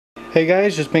Hey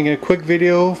guys, just making a quick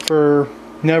video for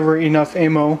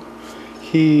Neverenuffammo.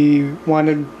 He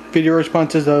wanted video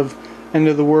responses of end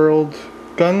of the world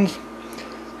guns.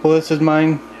 Well, this is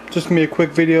mine. Just gonna be a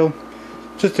quick video.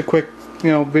 Just a quick,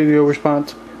 video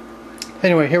response.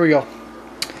 Anyway, here we go.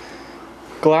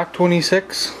 Glock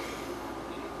 26,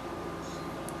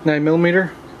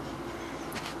 9mm.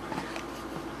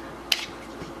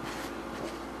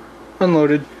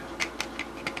 Unloaded.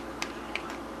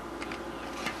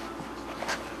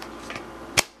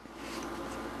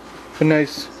 But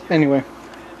nice. Anyway,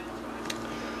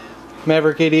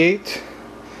 Maverick 88,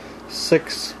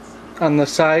 6 on the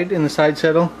side, in the side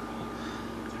saddle.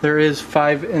 There is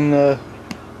 5 in the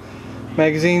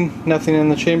magazine, nothing in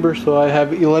the chamber, so I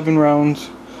have 11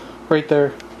 rounds right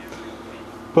there.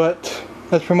 But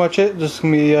that's pretty much it. Just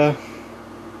gonna be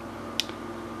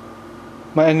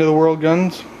my end of the world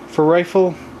guns. For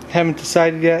rifle, haven't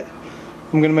decided yet.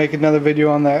 I'm gonna make another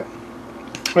video on that.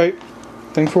 Right.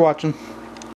 Thanks for watching.